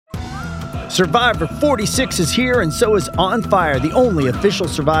Survivor 46 is here, and so is On Fire, the only official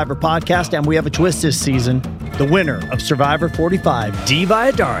Survivor podcast, and we have a twist this season. The winner of Survivor 45, Dee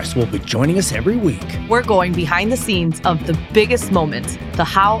Valladares, will be joining us every week. We're going behind the scenes of the biggest moments, the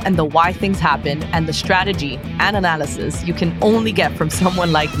how and the why things happen, and the strategy and analysis you can only get from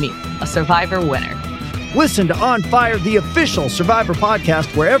someone like me, a Survivor winner. Listen to On Fire, the official Survivor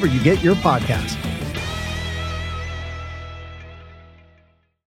podcast, wherever you get your podcasts.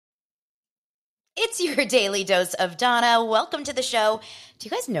 It's your daily dose of Donna. Welcome to the show. Do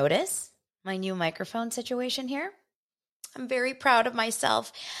you guys notice my new microphone situation here? I'm very proud of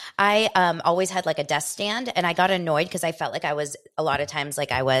myself. I always had like a desk stand, and I got annoyed because I felt like I was a lot of times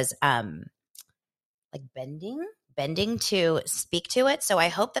like I was like bending to speak to it. So I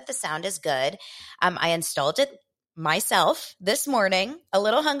hope that the sound is good. I installed it myself this morning, a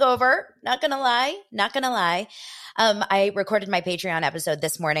little hungover, not gonna lie. I recorded my Patreon episode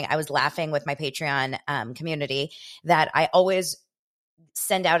this morning. I was laughing with my Patreon community that I always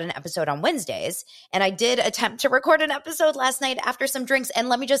send out an episode on Wednesdays. And I did attempt to record an episode last night after some drinks. And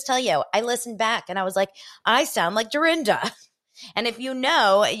let me just tell you, I listened back and I was like, I sound like Dorinda. And if you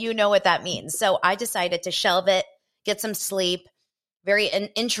know what that means. So I decided to shelve it, get some sleep, very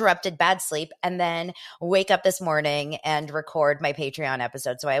interrupted bad sleep, and then wake up this morning and record my Patreon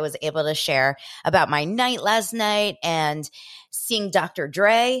episode. So I was able to share about my night last night and seeing Dr.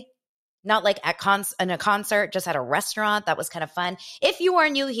 Dre, not like in a concert, just at a restaurant. That was kind of fun. If you are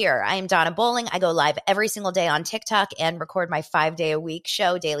new here, I am Donna Bowling. I go live every single day on TikTok and record my 5-day-a-week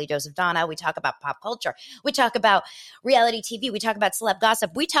show, Daily Dose of Donna. We talk about pop culture. We talk about reality TV. We talk about celeb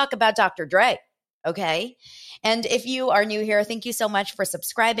gossip. We talk about Dr. Dre. Okay. And if you are new here, thank you so much for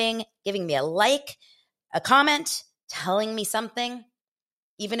subscribing, giving me a like, a comment, telling me something.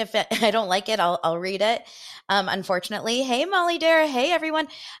 Even if I don't like it, I'll read it. Unfortunately. Hey, Molly Dare. Hey, everyone.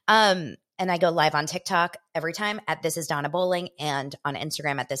 And I go live on TikTok every time at This Is Donna Bowling and on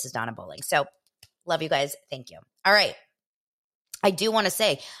Instagram at This Is Donna Bowling. So love you guys. Thank you. All right. I do want to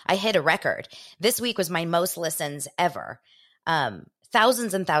say I hit a record. This week was my most listens ever.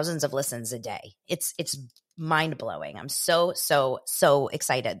 Thousands and thousands of listens a day. It's mind-blowing. I'm so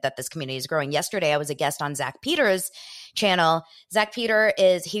excited that this community is growing. Yesterday, I was a guest on Zach Peters' channel. Zach Peter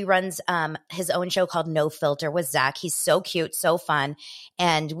he runs his own show called No Filter with Zach. He's so cute, so fun.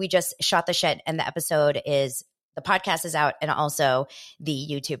 And we just shot the shit, and the podcast is out, and also the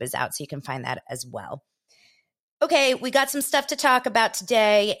YouTube is out, so you can find that as well. Okay, we got some stuff to talk about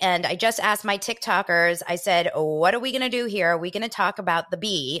today, and I just asked my TikTokers, I said, what are we going to do here? Are we going to talk about the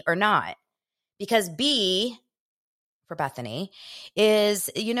B or not? Because B, for Bethany, is,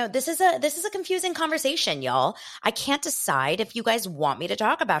 this is a confusing conversation, y'all. I can't decide if you guys want me to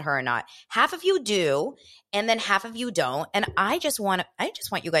talk about her or not. Half of you do, and then half of you don't, and I just want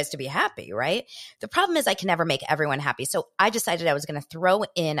you guys to be happy, right? The problem is I can never make everyone happy, so I decided I was going to throw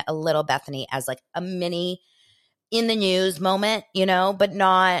in a little Bethany as like a mini in the news moment, but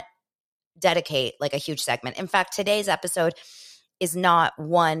not dedicate like a huge segment. In fact, today's episode is not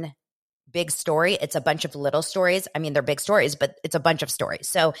one big story. It's a bunch of little stories. I mean, they're big stories, but it's a bunch of stories.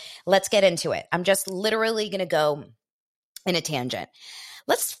 So let's get into it. I'm just literally going to go in a tangent.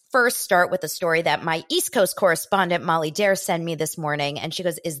 Let's first start with a story that my East Coast correspondent, Molly Dare, sent me this morning. And she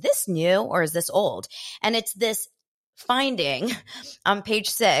goes, is this new or is this old? And it's this finding on page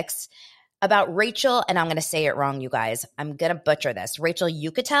 6 about Rachel, and I'm going to say it wrong, you guys. I'm going to butcher this. Rachel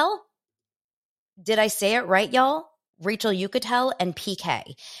Uchitel? Did I say it right, y'all? Rachel Uchitel and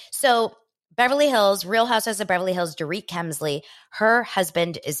PK. So Beverly Hills, Real Housewives of Beverly Hills, Dorit Kemsley, her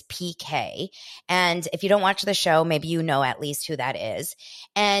husband is PK. And if you don't watch the show, maybe you know at least who that is.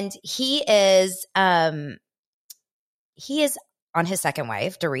 And he is on his second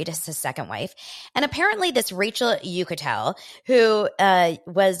wife. Dorit is his second wife. And apparently this Rachel Uchitel, who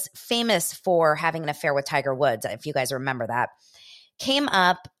was famous for having an affair with Tiger Woods, if you guys remember that, came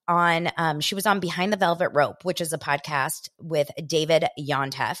up on, she was on Behind the Velvet Rope, which is a podcast with David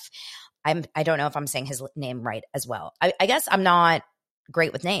Yontef. I don't know if I'm saying his name right as well. I guess I'm not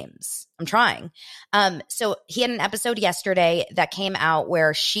great with names. I'm trying. So he had an episode yesterday that came out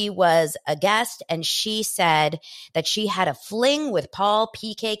where she was a guest and she said that she had a fling with Paul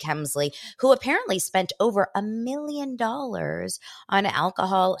PK Kemsley, who apparently spent over $1 million on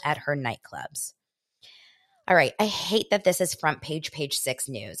alcohol at her nightclubs. All right. I hate that this is front page 6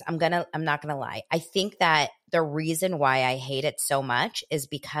 news. I'm not going to lie. I think that the reason why I hate it so much is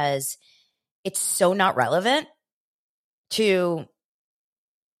because it's so not relevant to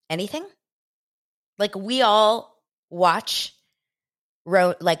anything. Like, we all watch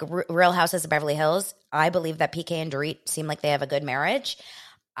Real Houses of Beverly Hills. I believe that PK and Dorit seem like they have a good marriage.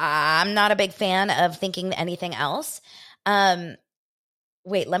 I'm not a big fan of thinking anything else.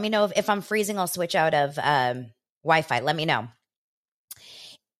 Wait, let me know if I'm freezing. I'll switch out of Wi-Fi. Let me know.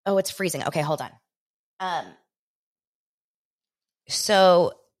 Oh, it's freezing. Okay, hold on.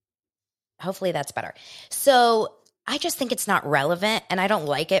 So hopefully that's better. So I just think it's not relevant, and I don't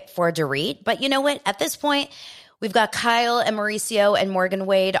like it for Dorit. But you know what? At this point, we've got Kyle and Mauricio and Morgan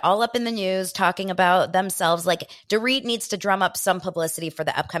Wade all up in the news talking about themselves. Like, Dorit needs to drum up some publicity for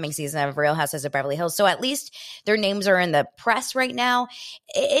the upcoming season of Real Housewives of Beverly Hills. So at least their names are in the press right now.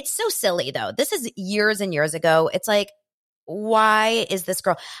 It's so silly, though. This is years and years ago. It's like, why is this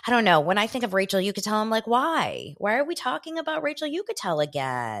girl? I don't know. When I think of Rachel Uchitel, I'm like, why? Why are we talking about Rachel Uchitel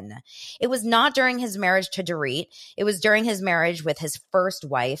again? It was not during his marriage to Dorit. It was during his marriage with his first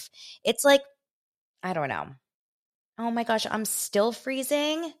wife. It's like, I don't know. Oh my gosh, I'm still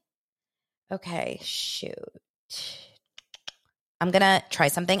freezing. Okay, shoot. I'm going to try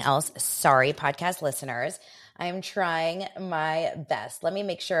something else. Sorry, podcast listeners. I'm trying my best. Let me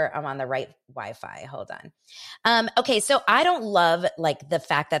make sure I'm on the right Wi-Fi. Hold on. Okay, so I don't love like the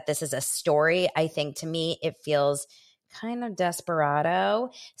fact that this is a story. I think to me it feels kind of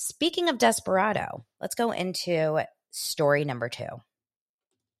desperado. Speaking of desperado, let's go into story number 2.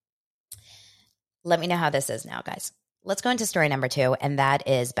 Let me know how this is now, guys. Let's go into story number 2, and that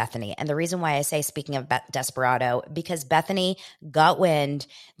is Bethany. And the reason why I say speaking of desperado, because Bethany got wind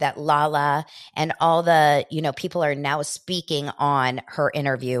that Lala and all the, people are now speaking on her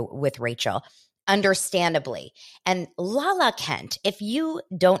interview with Rachel, understandably. And Lala Kent, if you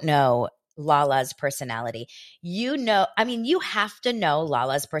don't know Lala's personality, you have to know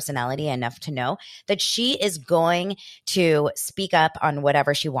Lala's personality enough to know that she is going to speak up on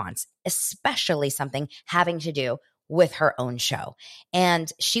whatever she wants, especially something having to do with her own show. And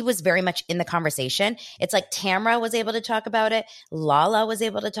she was very much in the conversation. It's like Tamra was able to talk about it. Lala was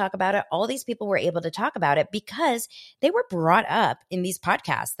able to talk about it. All these people were able to talk about it because they were brought up in these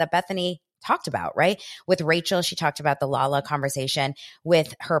podcasts that Bethany talked about, right? With Rachel, she talked about the Lala conversation.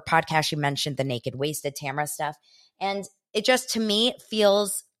 With her podcast, she mentioned the Naked Wasted Tamra stuff. And it just, to me,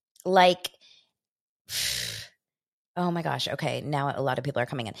 feels like, oh my gosh, okay, now a lot of people are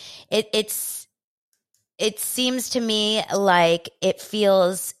coming in. It seems to me like it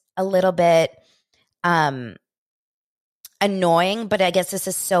feels a little bit annoying, but I guess this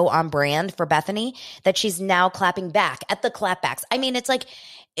is so on brand for Bethany that she's now clapping back at the clapbacks. I mean, it's like,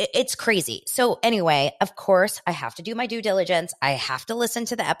 it's crazy. So anyway, of course, I have to do my due diligence. I have to listen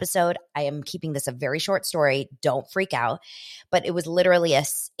to the episode. I am keeping this a very short story. Don't freak out. But it was literally a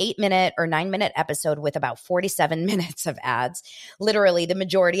 8-minute or 9-minute episode with about 47 minutes of ads. Literally, the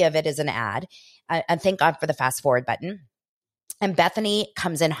majority of it is an ad. And thank God for the fast forward button. And Bethany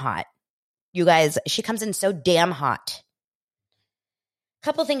comes in hot. You guys, she comes in so damn hot.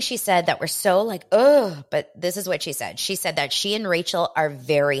 Couple things she said that were so like, ugh, but this is what she said. She said that she and Rachel are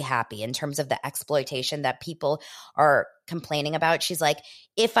very happy in terms of the exploitation that people are complaining about. She's like,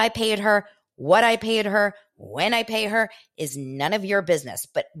 if I paid her, what I paid her, when I pay her is none of your business,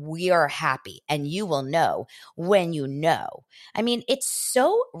 but we are happy and you will know when you know. I mean, it's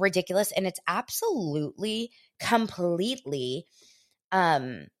so ridiculous and it's absolutely, completely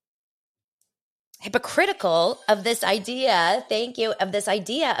hypocritical of this idea, of this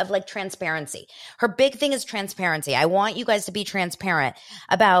idea of like transparency. Her big thing is transparency. I want you guys to be transparent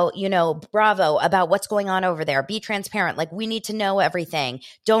about, Bravo, about what's going on over there. Be transparent. Like, we need to know everything.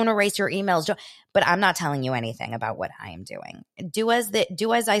 Don't erase your emails. But I'm not telling you anything about what I am doing. Do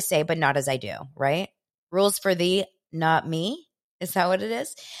as I say, but not as I do, right? Rules for thee, not me. Is that what it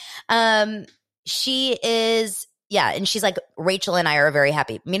is? She is... Yeah, and she's like, Rachel and I are very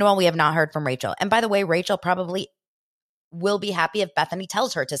happy. Meanwhile, we have not heard from Rachel. And by the way, Rachel probably will be happy if Bethany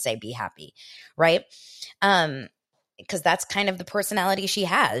tells her to say be happy, right? Because that's kind of the personality she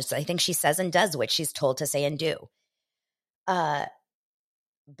has. I think she says and does what she's told to say and do.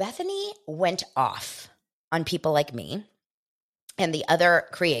 Bethany went off on people like me and the other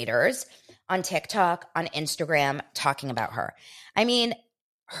creators on TikTok, on Instagram, talking about her. I mean,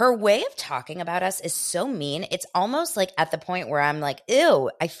 her way of talking about us is so mean. It's almost like at the point where I'm like,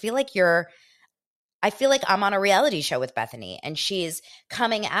 ew, I feel like I'm on a reality show with Bethany and she's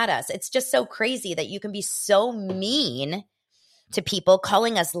coming at us. It's just so crazy that you can be so mean to people,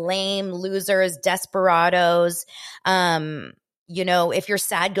 calling us lame, losers, desperados. If you're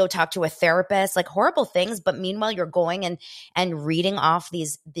sad, go talk to a therapist, like horrible things. But meanwhile, you're going and reading off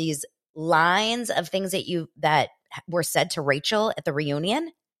these lines of things that were said to Rachel at the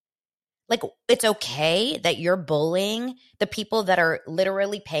reunion. Like, it's okay that you're bullying the people that are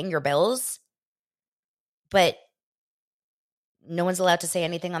literally paying your bills, but no one's allowed to say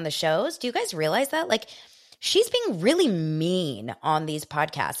anything on the shows. Do you guys realize that? Like, she's being really mean on these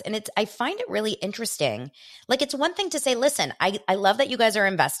podcasts. And I find it really interesting. Like, it's one thing to say, listen, I love that you guys are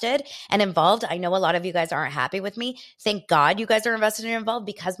invested and involved. I know a lot of you guys aren't happy with me. Thank God you guys are invested and involved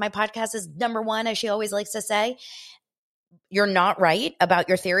because my podcast is number one, as she always likes to say. You're not right about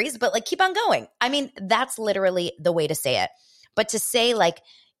your theories, but like, keep on going. I mean, that's literally the way to say it. But to say like,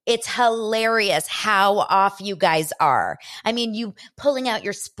 it's hilarious how off you guys are. I mean, you pulling out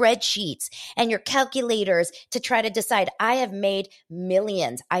your spreadsheets and your calculators to try to decide. I have made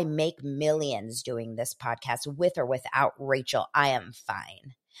millions. I make millions doing this podcast with or without Rachel. I am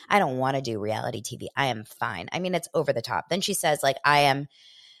fine. I don't want to do reality TV. I am fine. I mean, it's over the top. Then she says like,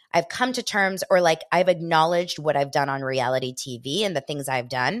 I've come to terms, or like I've acknowledged what I've done on reality TV and the things I've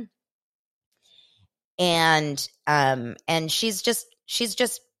done. And she's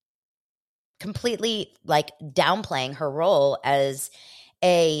just completely like downplaying her role as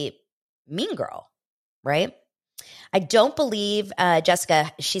a mean girl, right? I don't believe,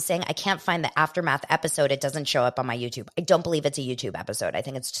 Jessica, she's saying, I can't find the Aftermath episode. It doesn't show up on my YouTube. I don't believe it's a YouTube episode. I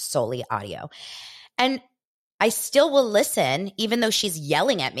think it's just solely audio. And I still will listen, even though she's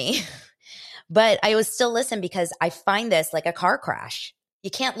yelling at me, but I will still listen because I find this like a car crash. You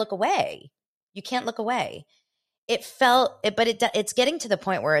can't look away. You can't look away. It's getting to the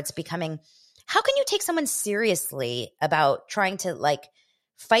point where it's becoming, how can you take someone seriously about trying to like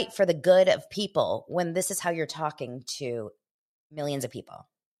fight for the good of people when this is how you're talking to millions of people?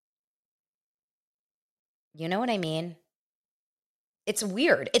 You know what I mean? It's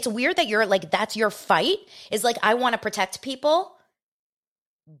weird. It's weird that you're like, that's your fight, is like, I want to protect people,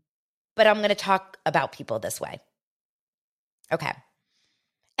 but I'm going to talk about people this way. Okay.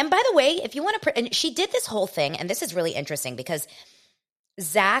 And by the way, if you want to, and she did this whole thing, and this is really interesting because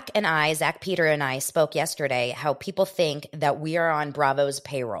Zach Peter and I spoke yesterday how people think that we are on Bravo's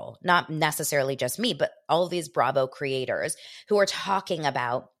payroll, not necessarily just me, but all of these Bravo creators who are talking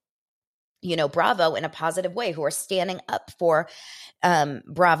about, you know, Bravo in a positive way, who are standing up for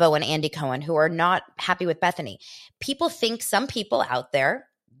Bravo and Andy Cohen, who are not happy with Bethany. People think, some people out there,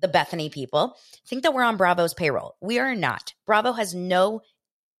 the Bethany people, think that we're on Bravo's payroll. We are not. Bravo has no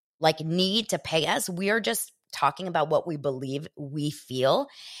like need to pay us. We are just talking about what we believe, we feel.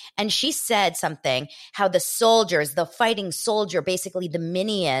 And she said something, how the soldiers, the fighting soldier, basically the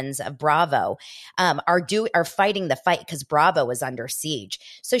minions of Bravo, are fighting the fight because Bravo is under siege.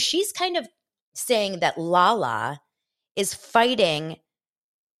 So she's kind of saying that Lala is fighting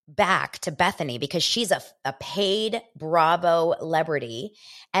back to Bethany because she's a paid Bravo celebrity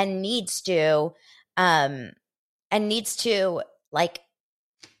and needs to like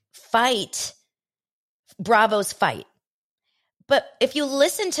fight Bravo's fight. But if you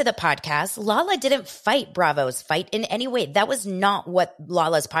listen to the podcast, Lala didn't fight Bravo's fight in any way. That was not what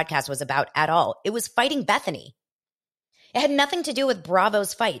Lala's podcast was about at all. It was fighting Bethany. It had nothing to do with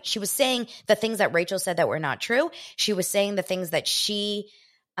Bravo's fight. She was saying the things that Rachel said that were not true. She was saying the things that she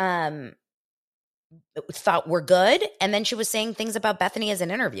thought were good. And then she was saying things about Bethany as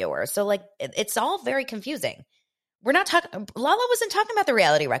an interviewer. So like, it's all very confusing. Lala wasn't talking about the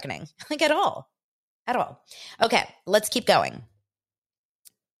reality reckoning, like at all. At all. Okay, let's keep going.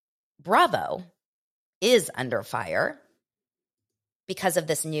 Bravo is under fire because of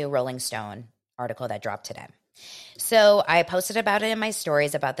this new Rolling Stone article that dropped today. So I posted about it in my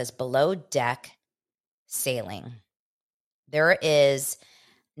stories about this below deck sailing. There is,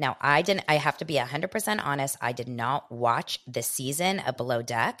 now I have to be 100% honest. I did not watch this season of Below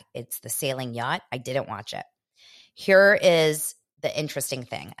Deck. It's the sailing yacht. I didn't watch it. Here is the interesting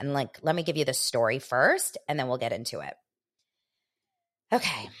thing. And like, let me give you the story first, and then we'll get into it.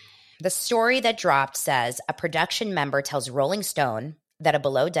 Okay. The story that dropped says a production member tells Rolling Stone that a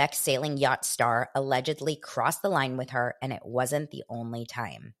Below Deck sailing yacht star allegedly crossed the line with her, and it wasn't the only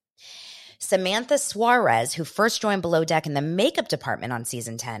time. Samantha Suarez, who first joined Below Deck in the makeup department on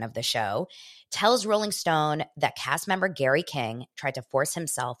season 10 of the show, tells Rolling Stone that cast member Gary King tried to force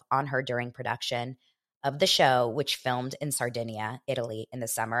himself on her during production of the show, which filmed in Sardinia, Italy, in the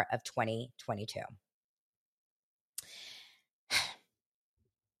summer of 2022.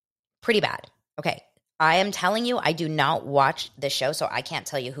 Pretty bad. Okay. I am telling you, I do not watch the show, so I can't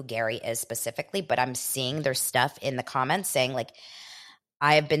tell you who Gary is specifically, but I'm seeing their stuff in the comments saying, like,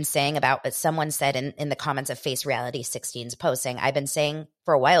 I have been saying about what someone said in the comments of Face Reality 16's posting, I've been saying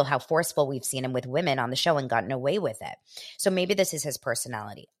for a while how forceful we've seen him with women on the show and gotten away with it. So maybe this is his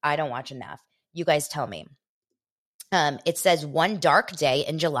personality. I don't watch enough. You guys tell me. It says one dark day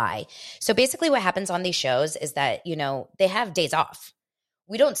in July. So basically what happens on these shows is that, you know, they have days off.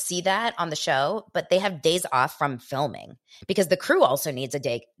 we don't see that on the show, but they have days off from filming because the crew also needs a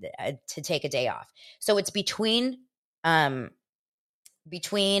day to take a day off. So it's between what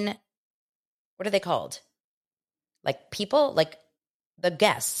are they called? Like people, like the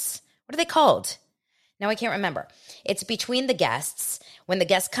guests. What are they called? Now I can't remember. It's between the guests. When the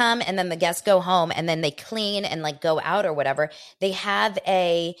guests come and then the guests go home and then they clean and like go out or whatever, they have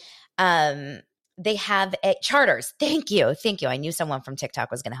a charters. Thank you. I knew someone from TikTok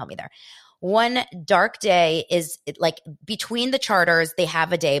was going to help me there. One dark day is like between the charters, they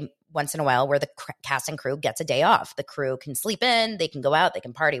have a day once in a while where the cast and crew gets a day off. The crew can sleep in, they can go out, they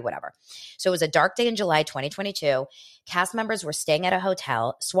can party, whatever. So it was a dark day in July 2022. Cast members were staying at a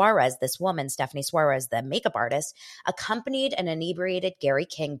hotel. Suarez, this woman, Stephanie Suarez, the makeup artist, accompanied an inebriated Gary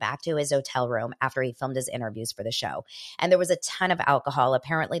King back to his hotel room after he filmed his interviews for the show. And there was a ton of alcohol.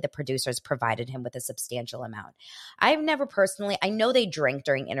 Apparently, the producers provided him with a substantial amount. I've never personally, I know they drink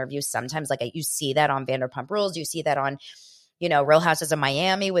during interviews sometimes. Like you see that on Vanderpump Rules. You see that on Real Houses of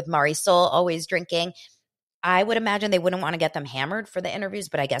Miami with Marisol always drinking. I would imagine they wouldn't want to get them hammered for the interviews,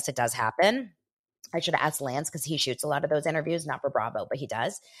 but I guess it does happen. I should have asked Lance because he shoots a lot of those interviews, not for Bravo, but he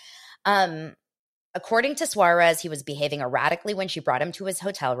does. According to Suarez, he was behaving erratically when she brought him to his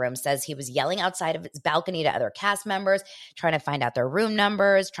hotel room, says he was yelling outside of his balcony to other cast members, trying to find out their room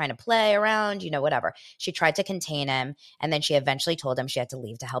numbers, trying to play around, whatever. She tried to contain him, and then she eventually told him she had to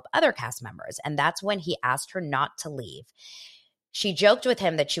leave to help other cast members. And that's when he asked her not to leave. She joked with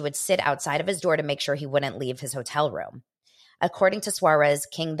him that she would sit outside of his door to make sure he wouldn't leave his hotel room. According to Suarez,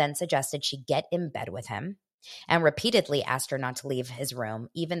 King then suggested she get in bed with him and repeatedly asked her not to leave his room,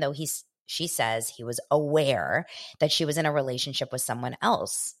 even though she says he was aware that she was in a relationship with someone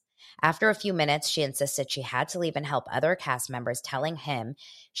else. After a few minutes, she insisted she had to leave and help other cast members, telling him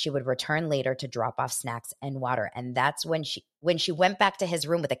she would return later to drop off snacks and water. And that's when she went back to his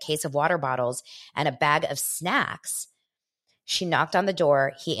room with a case of water bottles and a bag of snacks. She knocked on the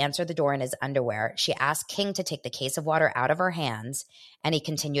door. He answered the door in his underwear. She asked King to take the case of water out of her hands, and he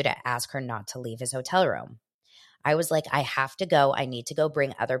continued to ask her not to leave his hotel room. I was like, I have to go. I need to go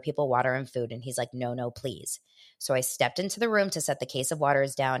bring other people water and food. And he's like, no, please. So I stepped into the room to set the case of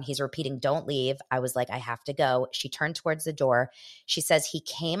waters down. He's repeating, don't leave. I was like, I have to go. She turned towards the door. She says he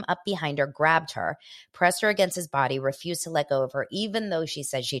came up behind her, grabbed her, pressed her against his body, refused to let go of her, even though she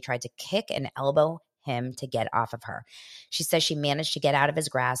said she tried to kick and elbow him to get off of her. She says she managed to get out of his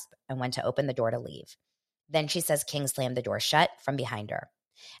grasp and went to open the door to leave. Then she says King slammed the door shut from behind her.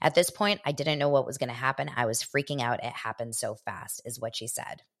 At this point, I didn't know what was going to happen. I was freaking out. It happened so fast, is what she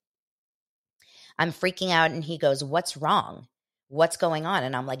said. I'm freaking out, and he goes, what's wrong? What's going on?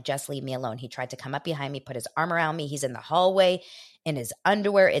 And I'm like, just leave me alone. He tried to come up behind me, put his arm around me. He's in the hallway in his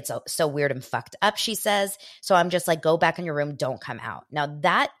underwear. It's so weird and fucked up, she says. So I'm just like, go back in your room. Don't come out. Now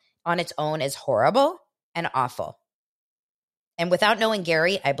that on its own is horrible and awful. And without knowing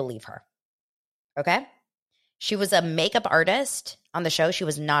Gary, I believe her. Okay? She was a makeup artist on the show. She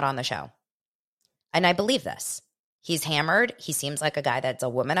was not on the show. And I believe this. He's hammered. He seems like a guy that's a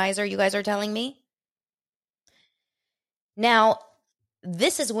womanizer, you guys are telling me. Now,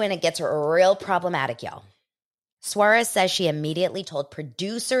 this is when it gets real problematic, y'all. Suarez says she immediately told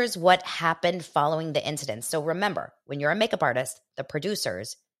producers what happened following the incident. So remember, when you're a makeup artist, the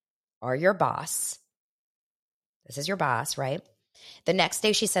producers are your boss. This is your boss, right? The next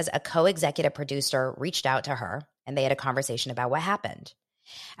day, she says a co-executive producer reached out to her and they had a conversation about what happened.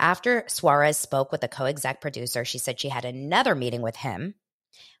 After Suarez spoke with the co-exec producer, she said she had another meeting with him,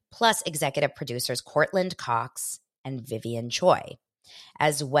 plus executive producers Courtland Cox and Vivian Choi,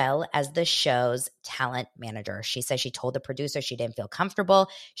 as well as the show's talent manager. She says she told the producer she didn't feel comfortable.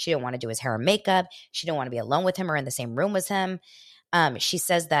 She didn't want to do his hair and makeup. She didn't want to be alone with him or in the same room with him. She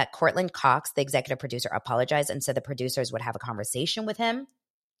says that Courtland Cox, the executive producer, apologized and said the producers would have a conversation with him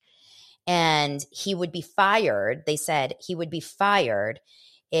and he would be fired. They said he would be fired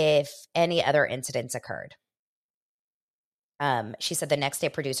if any other incidents occurred. She said the next day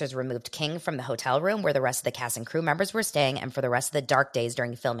producers removed King from the hotel room where the rest of the cast and crew members were staying, and for the rest of the dark days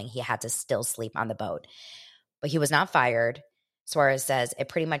during filming, he had to still sleep on the boat. But he was not fired. Suarez says it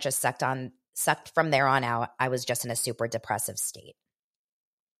pretty much just sucked from there on out. I was just in a super depressive state.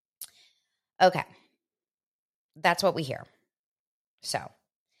 Okay. That's what we hear. So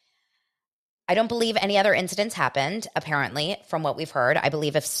I don't believe any other incidents happened, apparently, from what we've heard. I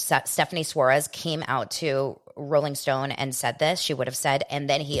believe if Stephanie Suarez came out to Rolling Stone and said this, she would have said, and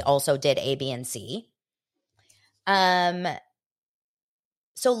then he also did A, B, and C. So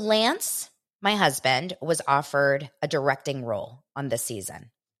Lance, my husband, was offered a directing role on this season,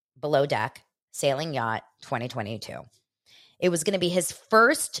 Below Deck, Sailing Yacht 2022. It was going to be his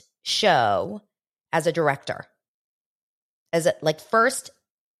first show as a director, as a first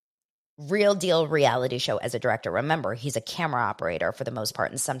real deal reality show as a director. Remember, he's a camera operator for the most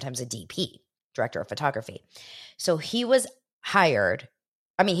part and sometimes a DP, director of photography. So he was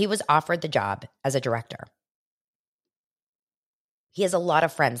he was offered the job as a director. He has a lot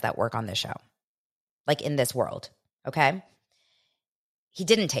of friends that work on this show, like in this world, okay? He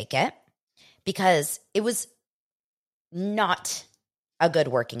didn't take it because it was not a good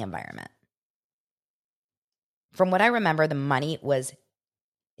working environment. From what I remember, the money was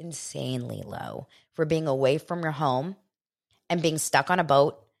insanely low for being away from your home and being stuck on a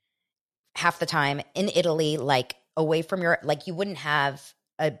boat half the time in Italy, like away from your, like you wouldn't have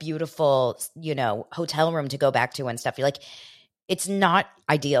a beautiful, hotel room to go back to and stuff. You're like, it's not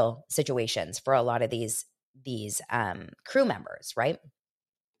ideal situations for a lot of these crew members, right?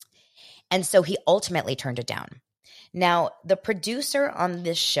 And so he ultimately turned it down. Now, the producer on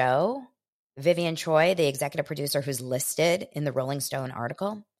this show, Vivian Choi, the executive producer who's listed in the Rolling Stone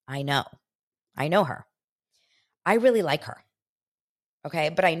article, I know her. I really like her. Okay.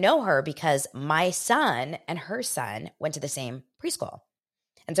 But I know her because my son and her son went to the same preschool.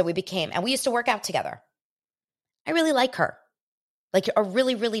 And so we used to work out together. I really like her. Like a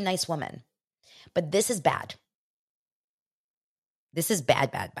really, really nice woman. But this is bad. This is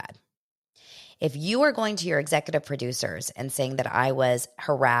bad, bad, bad. If you are going to your executive producers and saying that I was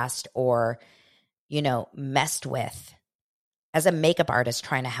harassed or, messed with as a makeup artist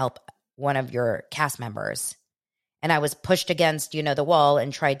trying to help one of your cast members, and I was pushed against, the wall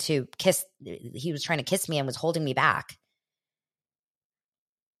and he was trying to kiss me and was holding me back.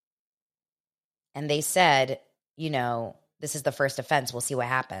 And they said, this is the first offense. We'll see what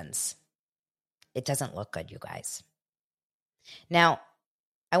happens. It doesn't look good, you guys. Now,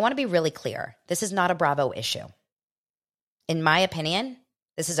 I want to be really clear. This is not a Bravo issue. In my opinion,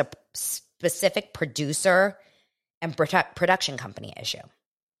 this is a specific producer and production company issue.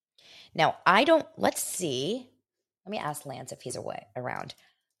 Now, let's see. Let me ask Lance if he's around.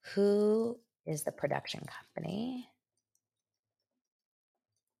 Who is the production company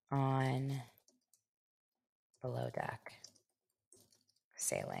on Below Deck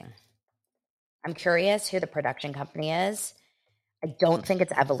Sailing? I'm curious who the production company is. I don't think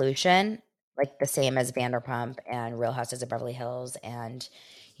it's Evolution, like the same as Vanderpump and Real Houses of Beverly Hills and,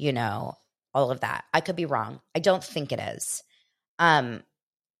 all of that. I could be wrong. I don't think it is.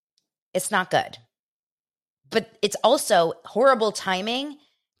 It's not good. But it's also horrible timing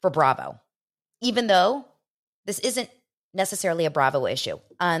for Bravo, even though this isn't necessarily a Bravo issue,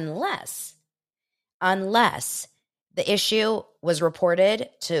 unless the issue was reported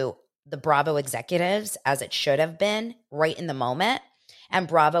to the Bravo executives as it should have been right in the moment. And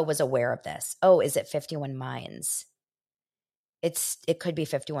Bravo was aware of this. Oh, is it 51 Minds? It could be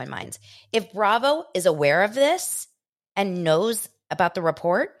 51 Minds. If Bravo is aware of this and knows about the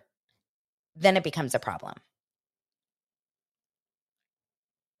report, then it becomes a problem.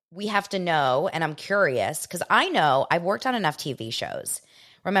 We have to know, and I'm curious, because I know I've worked on enough TV shows.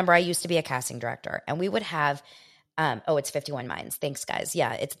 Remember, I used to be a casting director, and we would have it's 51 Minds. Thanks, guys.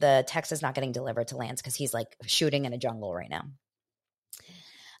 Yeah, it's the text is not getting delivered to Lance because he's like shooting in a jungle right now.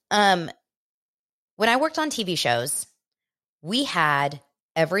 When I worked on TV shows, we had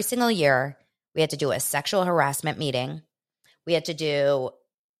every single year, we had to do a sexual harassment meeting. We had to do,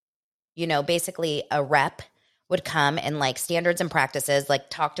 basically a rep would come and like standards and practices,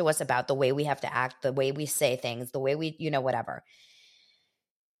 like talk to us about the way we have to act, the way we say things, the way we, whatever.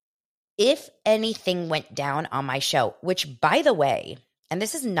 If anything went down on my show, which by the way, and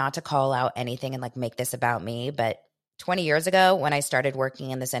this is not to call out anything and like make this about me, but 20 years ago when I started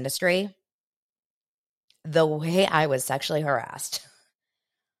working in this industry, the way I was sexually harassed,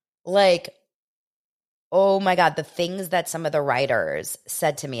 like, oh my God, the things that some of the writers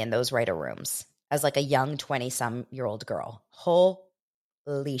said to me in those writer rooms as like a young 20-some-year-old girl.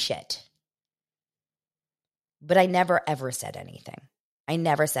 Holy shit. But I never, ever said anything. I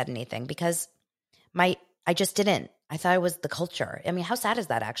never said anything because I just didn't. I thought it was the culture. I mean, how sad is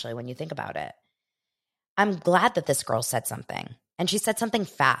that actually when you think about it? I'm glad that this girl said something. And she said something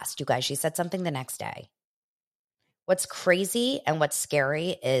fast, you guys. She said something the next day. What's crazy and what's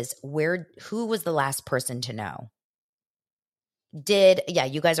scary is who was the last person to know?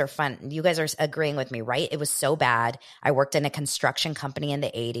 You guys are fun. You guys are agreeing with me, right? It was so bad. I worked in a construction company in the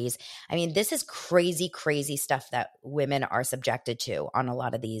 80s. I mean, this is crazy, crazy stuff that women are subjected to on a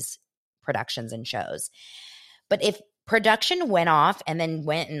lot of these productions and shows. But if production went off and then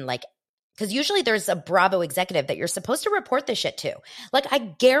went and like Because usually there's a Bravo executive that you're supposed to report this shit to. Like, I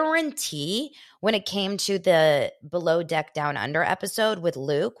guarantee when it came to the Below Deck Down Under episode with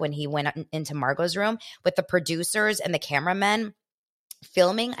Luke, when he went into Margot's room with the producers and the cameramen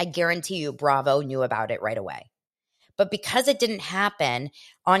filming, I guarantee you Bravo knew about it right away. But because it didn't happen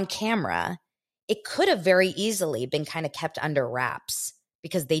on camera, it could have very easily been kind of kept under wraps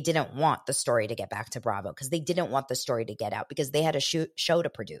because they didn't want the story to get back to Bravo, because they didn't want the story to get out, because they had a show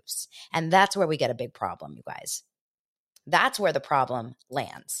to produce. And that's where we get a big problem, you guys. That's where the problem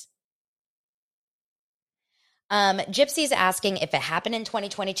lands. Gypsy's asking, if it happened in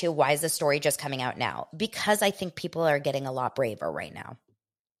 2022, why is the story just coming out now? Because I think people are getting a lot braver right now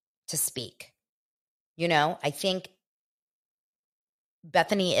to speak. You know, I think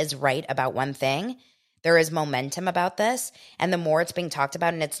Bethany is right about one thing. There is momentum about this, and the more it's being talked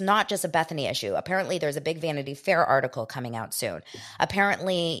about, and it's not just a Bethany issue. Apparently, there's a big Vanity Fair article coming out soon.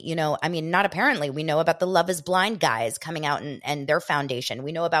 Apparently, you know, I mean, not apparently, we know about the Love is Blind guys coming out and their foundation.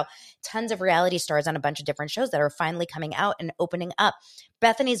 We know about tons of reality stars on a bunch of different shows that are finally coming out and opening up.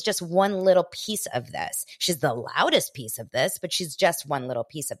 Bethany's just one little piece of this. She's the loudest piece of this, but she's just one little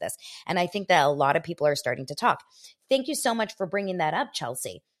piece of this. And I think that a lot of people are starting to talk. Thank you so much for bringing that up,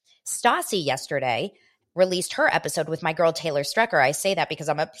 Chelsea. Stassi yesterday released her episode with my girl Taylor Strecker. I say that because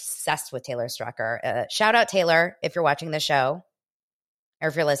I'm obsessed with Taylor Strecker. Shout out Taylor, if you're watching the show or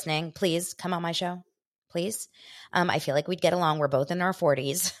if you're listening, please come on my show, please. I feel like we'd get along. We're both in our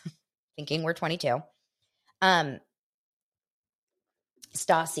 40s, thinking we're 22.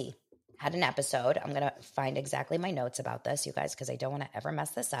 Stassi had an episode. I'm going to find exactly my notes about this, you guys, because I don't want to ever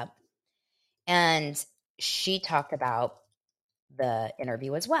mess this up. And she talked about the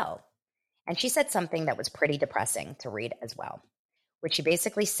interview as well. And she said something that was pretty depressing to read as well, which she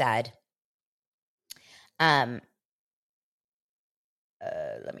basically said, let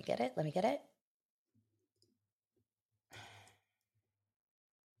me get it.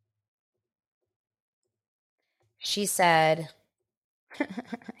 She said, I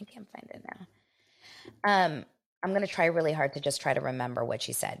can't find it now. I'm going to try really hard to just try to remember what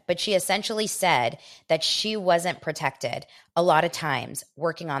she said. But she essentially said that she wasn't protected a lot of times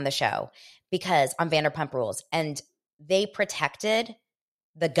working on the show because on Vanderpump Rules. And they protected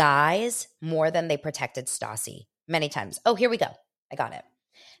the guys more than they protected Stassi many times. Oh, here we go. I got it.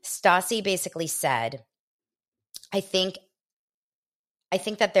 Stassi basically said, I think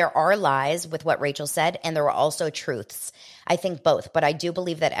that there are lies with what Rachel said, and there are also truths. I think both, but I do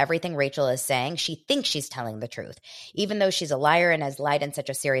believe that everything Rachel is saying, she thinks she's telling the truth. Even though she's a liar and has lied in such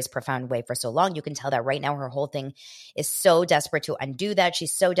a serious, profound way for so long, you can tell that right now her whole thing is so desperate to undo that.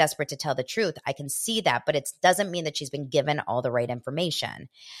 She's so desperate to tell the truth. I can see that, but it doesn't mean that she's been given all the right information.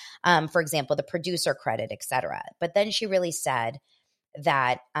 For example, the producer credit, etc. But then she really said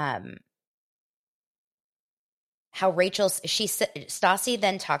that Stassi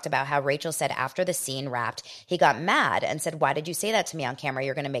then talked about how Rachel said after the scene wrapped, he got mad and said, why did you say that to me on camera?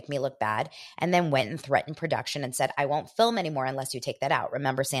 You're going to make me look bad. And then went and threatened production and said, I won't film anymore unless you take that out.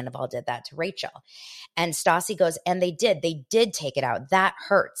 Remember, Sandoval did that to Rachel. And Stassi goes, and they did take it out. That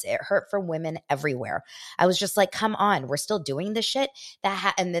hurts. It hurt for women everywhere. I was just like, come on, we're still doing this shit.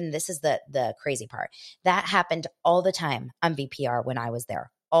 And then this is the crazy part. That happened all the time on VPR when I was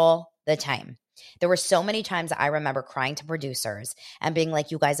there, all the time. There were so many times I remember crying to producers and being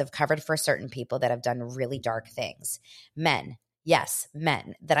like, you guys have covered for certain people that have done really dark things. Men, yes,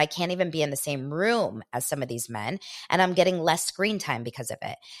 men, that I can't even be in the same room as some of these men, and I'm getting less screen time because of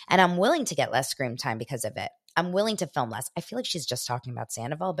it. And I'm willing to get less screen time because of it. I'm willing to film less. I feel like she's just talking about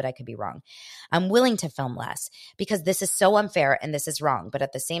Sandoval, but I could be wrong. I'm willing to film less because this is so unfair and this is wrong. But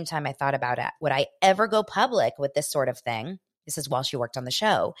at the same time, I thought about it. Would I ever go public with this sort of thing? This is while she worked on the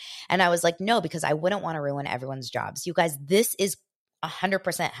show. And I was like, no, because I wouldn't want to ruin everyone's jobs. You guys, this is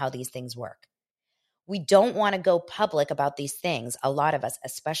 100% how these things work. We don't want to go public about these things, a lot of us,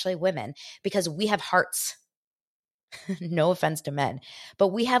 especially women, because we have hearts. No offense to men, but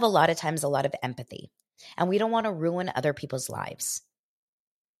we have a lot of times a lot of empathy, and we don't want to ruin other people's lives.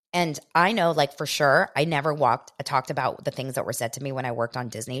 And I know, like, for sure, I never talked about the things that were said to me when I worked on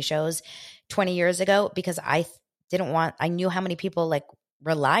Disney shows 20 years ago because I knew how many people like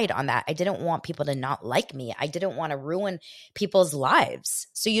relied on that. I didn't want people to not like me. I didn't want to ruin people's lives.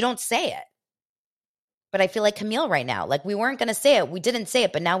 So you don't say it. But I feel like Camille right now, like we weren't going to say it. We didn't say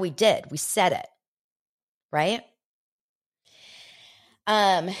it, but now we did. We said it. Right?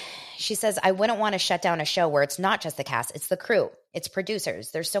 She says, I wouldn't want to shut down a show where it's not just the cast, it's the crew, it's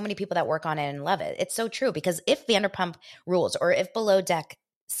producers. There's so many people that work on it and love it. It's so true because if Vanderpump Rules or if Below Deck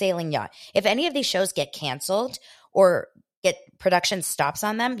Sailing Yacht, if any of these shows get canceled or production stops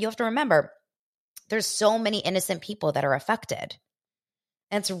on them, you have to remember there's so many innocent people that are affected.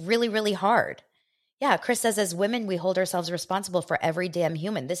 And it's really, really hard. Yeah, Chris says, as women, we hold ourselves responsible for every damn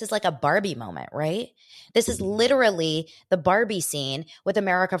human. This is like a Barbie moment, right? This is literally the Barbie scene with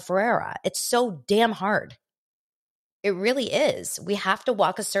America Ferrera. It's so damn hard. It really is. We have to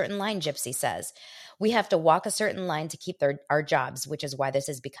walk a certain line, Gypsy says. We have to walk a certain line to keep our jobs, which is why this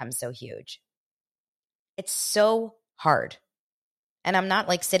has become so huge. It's so hard. And I'm not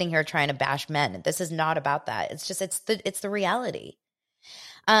like sitting here trying to bash men. This is not about that. It's just, it's the reality.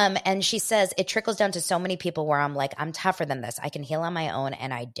 And she says, it trickles down to so many people where I'm like, I'm tougher than this. I can heal on my own.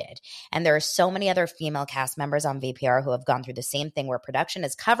 And I did. And there are so many other female cast members on VPR who have gone through the same thing where production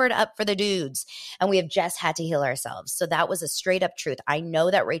is covered up for the dudes. And we have just had to heal ourselves. So that was a straight up truth. I know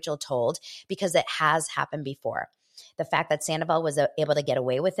that Rachel told because it has happened before. The fact that Sandoval was able to get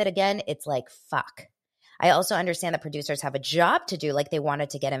away with it again, it's like, fuck. I also understand that producers have a job to do, like they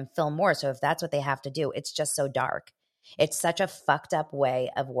wanted to get him film more. So if that's what they have to do, it's just so dark. It's such a fucked up way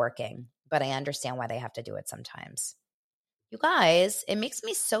of working, but I understand why they have to do it sometimes. You guys, it makes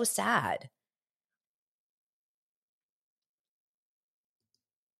me so sad.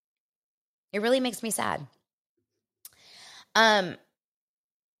 It really makes me sad.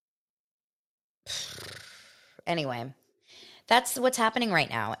 Anyway, that's what's happening right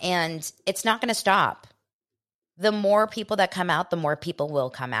now, and it's not going to stop. The more people that come out, the more people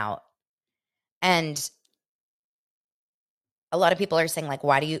will come out. And a lot of people are saying, like,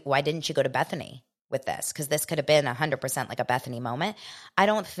 why didn't you go to Bethany with this? Because this could have been 100% like a Bethany moment. I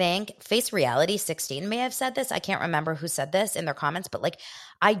don't think Face Reality 16 may have said this. I can't remember who said this in their comments, but like,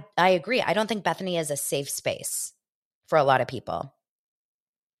 I agree. I don't think Bethany is a safe space for a lot of people.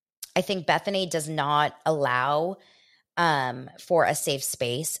 I think Bethany does not allow for a safe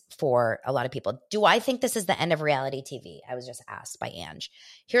space for a lot of people. Do I think this is the end of reality TV? I was just asked by Ange.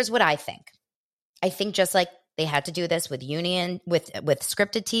 Here's what I think. I think just like they had to do this with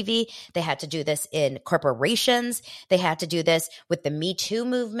scripted TV. They had to do this in corporations. They had to do this with the Me Too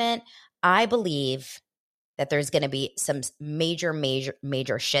movement. I believe that there's going to be some major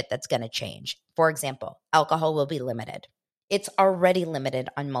shit that's going to change. For example, alcohol will be limited. It's already limited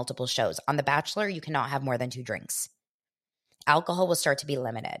on multiple shows. On The Bachelor, you cannot have more than 2 drinks. Alcohol will start to be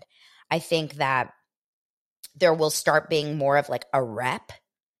limited. I think that there will start being more of like a rep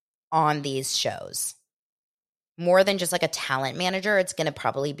on these shows. More than just like a talent manager, it's going to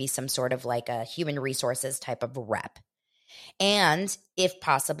probably be some sort of like a human resources type of rep. And if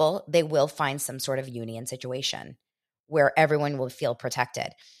possible, they will find some sort of union situation where everyone will feel protected.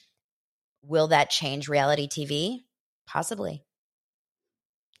 Will that change reality TV? Possibly.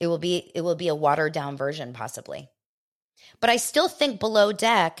 It will be a watered down version, possibly. But I still think Below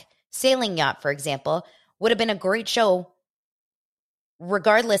Deck, Sailing Yacht, for example, would have been a great show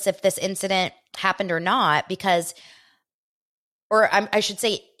regardless if this incident happened or not, because, or I should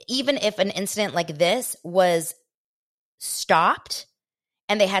say, even if an incident like this was stopped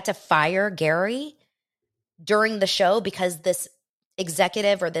and they had to fire Gary during the show because this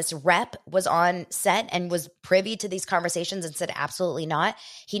executive or this rep was on set and was privy to these conversations and said, absolutely not,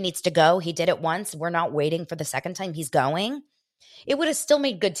 he needs to go. He did it once. We're not waiting for the second time. He's going. It would have still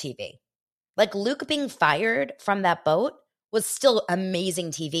made good TV. Like Luke being fired from that boat was still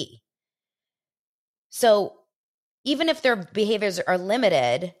amazing TV. So even if their behaviors are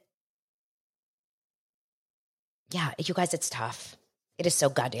limited, yeah, you guys, it's tough. It is so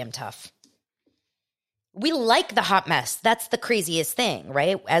goddamn tough. We like the hot mess. That's the craziest thing,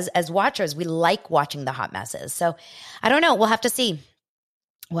 right? As watchers, we like watching the hot messes. So I don't know. We'll have to see.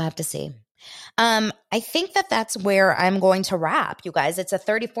 We'll have to see. I think that's where I'm going to wrap, you guys. It's a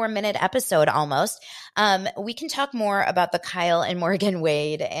 34-minute episode almost. We can talk more about the Kyle and Morgan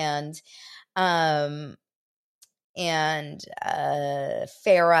Wade and Farrah,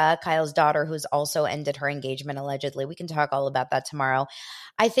 Kyle's daughter, who's also ended her engagement allegedly. We can talk all about that tomorrow.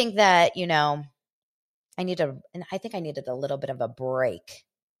 I think that, I think I needed a little bit of a break.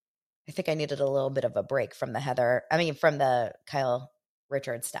 I think I needed a little bit of a break from the Kyle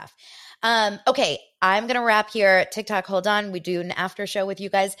Richards stuff. Okay, I'm going to wrap here. TikTok, hold on. We do an after show with you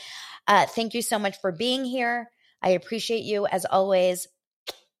guys. Thank you so much for being here. I appreciate you as always.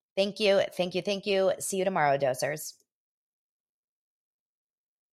 Thank you. Thank you. Thank you. See you tomorrow, dosers.